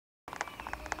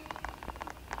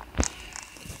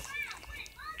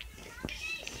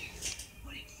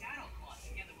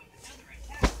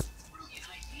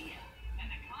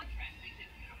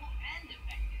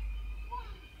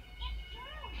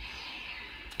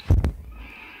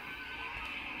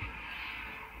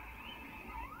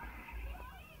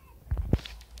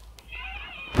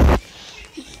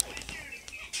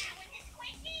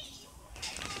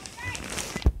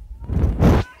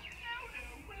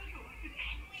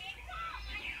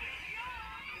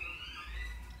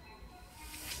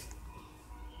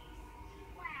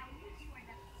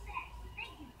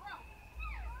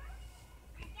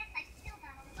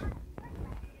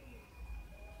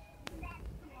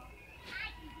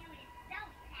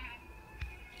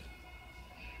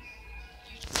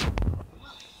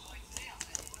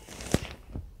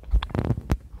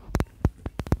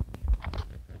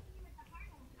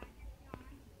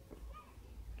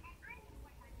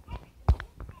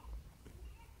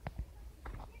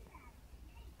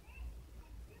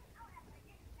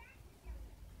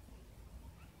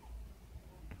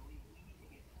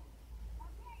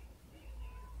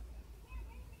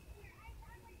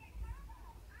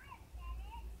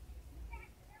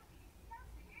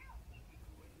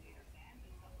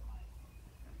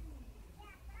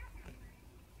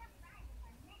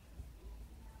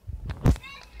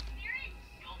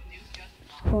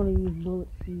gonna use bullet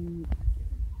seed.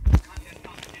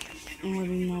 I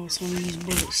already know it's gonna use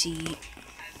bullet seed.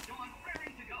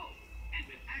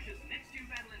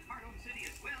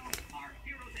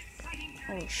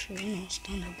 Oh shit, I know it's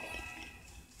Thunderbolt.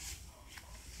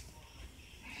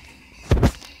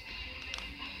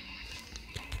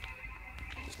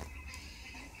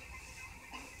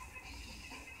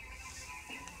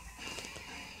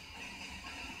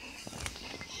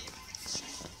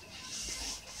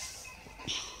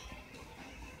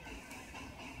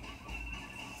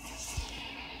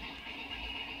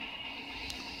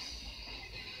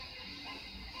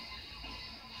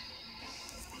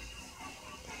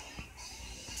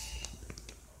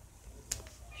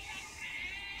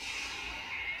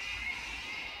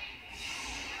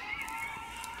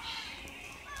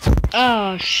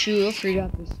 Oh shoot, I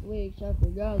forgot the switch. I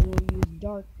forgot we'll use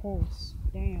Dark Pulse.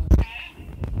 Damn. I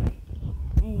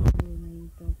ain't gonna use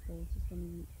Dark Pulse. It's gonna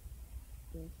use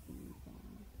Destiny Bomb.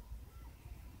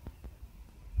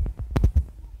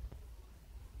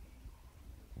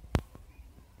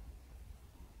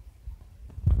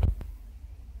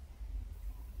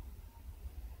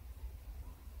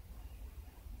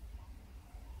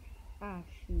 Ah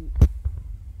shoot.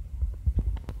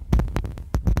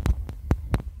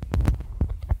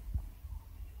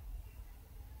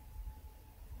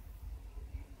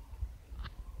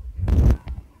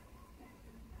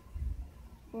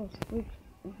 Oh, switch.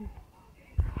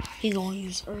 He gonna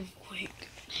use Earthquake.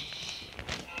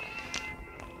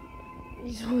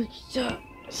 He switched up.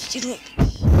 See, look.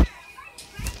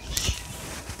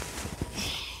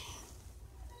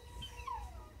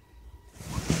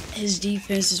 His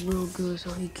defense is real good,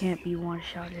 so he can't be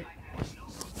one-shotted.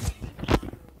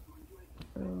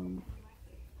 I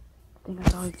think I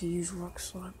thought I could use Rock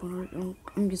Slide, but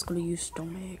I'm just gonna use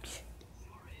Stone Edge.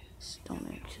 Stone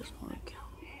Edge is gonna kill.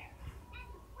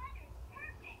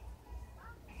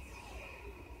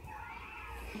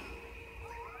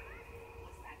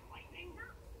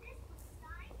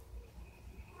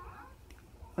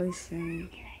 Ice Chain.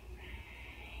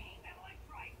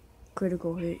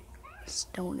 Critical hit.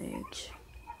 Stone Edge.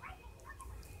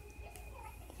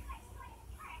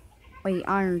 Wait,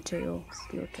 Iron Tail.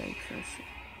 Steel Tail.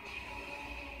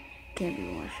 Can't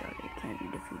be one shot. It can't be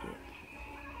defeated.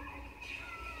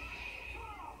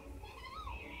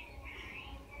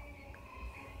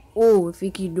 Oh, if he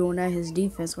keep doing that, his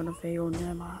defense gonna fail.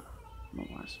 Damn, I'm gonna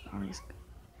watch.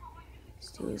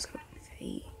 Still is gonna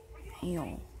fail.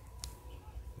 Damn.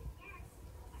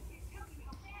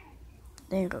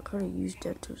 Dang, I could have used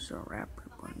that to some rapper,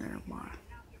 but never mind.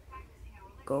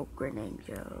 Go grenade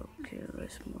job. Okay,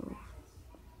 let's move.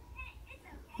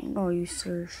 I'm gonna use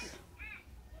Surf.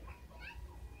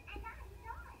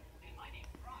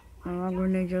 My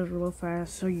grenade job's real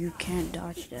fast, so you can't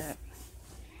dodge that.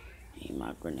 Hey,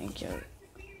 my grenade job.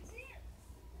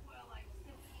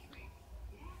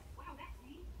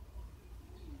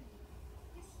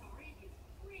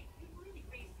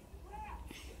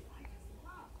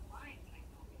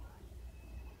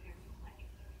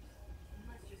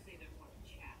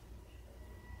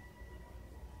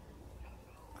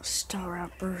 Star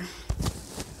Rapper.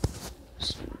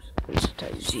 Ice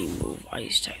type Z move.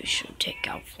 Ice type should take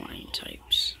out flying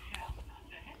types.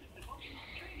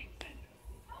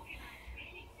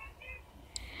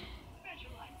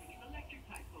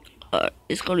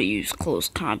 It's gonna use close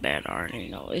combat. I already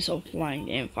know it's a flying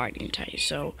and fighting type.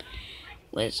 So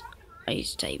let's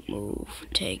ice type move.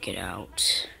 Take it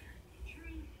out.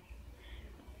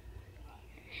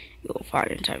 Yo,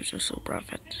 fighting types are so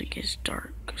rough after it gets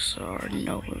dark, so I already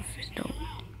know if it don't,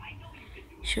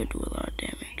 should do a lot of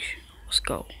damage. Let's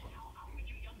go.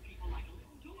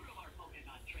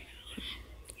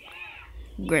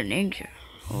 Greninja.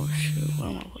 Oh shoot, what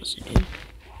am I supposed to do?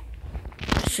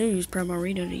 I should use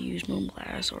Primarina to use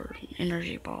Moonblast or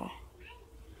Energy Ball.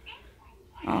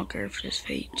 I don't care if this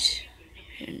fates.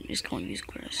 And it's gonna use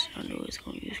grass. I know it's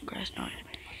gonna use grass. No, I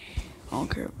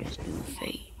don't care if it's new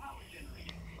fate.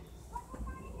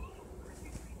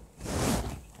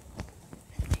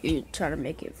 You try to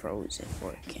make it frozen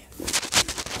or it can't move.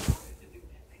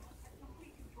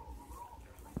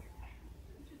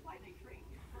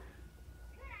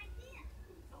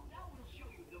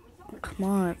 Come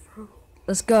on, bro.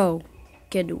 Let's go.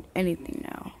 Can't do anything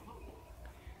now.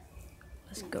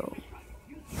 Let's go.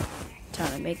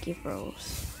 Trying to make it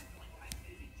froze.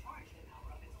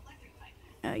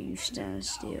 Now you stand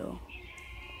still.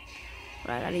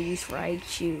 But I gotta use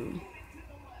Raichu.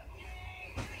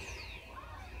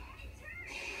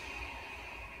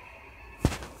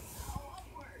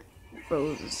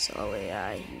 Frozen solid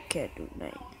eye, you can't do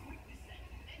nothing.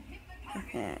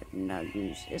 Yeah, not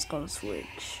use. It's gonna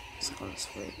switch. It's gonna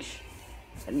switch.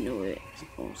 I knew it. It's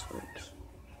gonna switch.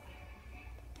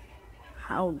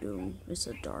 How do? It's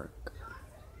a dark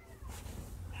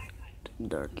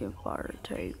and fire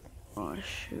tape. Oh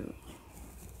shoot.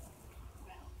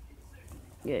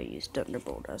 Yeah, use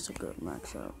Thunderbolt. That's a good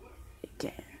matchup. It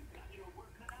can.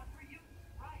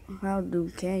 How do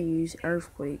can use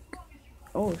Earthquake?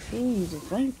 Oh, she uses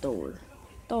Flamethrower.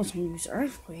 Those can use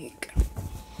Earthquake.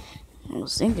 I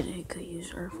was thinking it could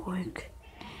use Earthquake.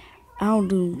 How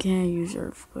do can use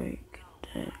Earthquake?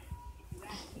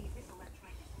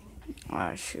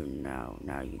 Ah, shoot, now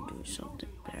you do something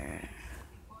bad.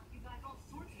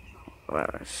 Oh,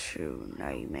 shoot, now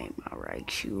you made my right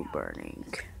shoe burning.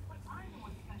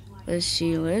 Let's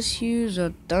see, let's use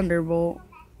a Thunderbolt.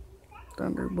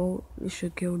 This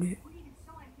should kill it.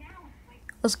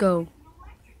 Let's go.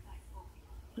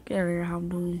 Look at her, how I'm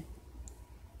doing.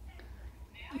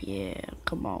 Yeah,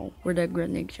 come on. Where that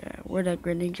Greninja at? Where that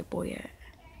Greninja boy at?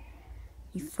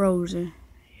 He frozen.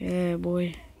 Yeah,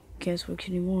 boy. Can't switch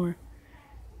anymore.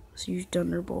 Let's use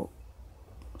Thunderbolt.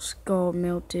 Skull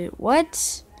melted.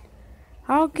 What?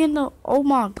 How can the... Oh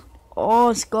my...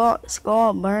 Oh, Skull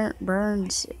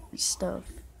burns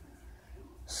stuff.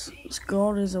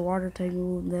 Skull is a water type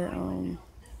move that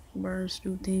burns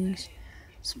through things.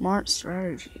 Smart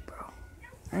strategy, bro.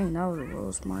 I think that was a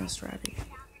real smart strategy.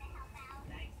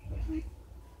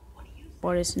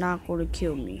 But it's not gonna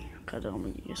kill me, cause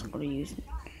I'm just gonna use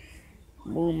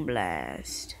Moon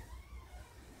Blast.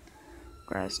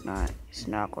 It's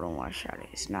not gonna one shot it.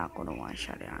 It's not gonna one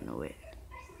shot it. I know it.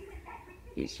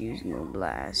 Just use Moon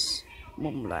Blast.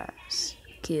 Moon Blast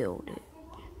killed it.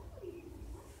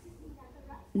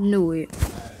 Knew it.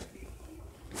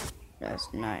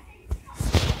 That's not.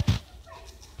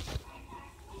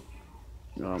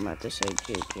 No, I'm about to say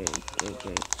JJ.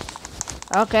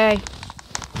 Okay.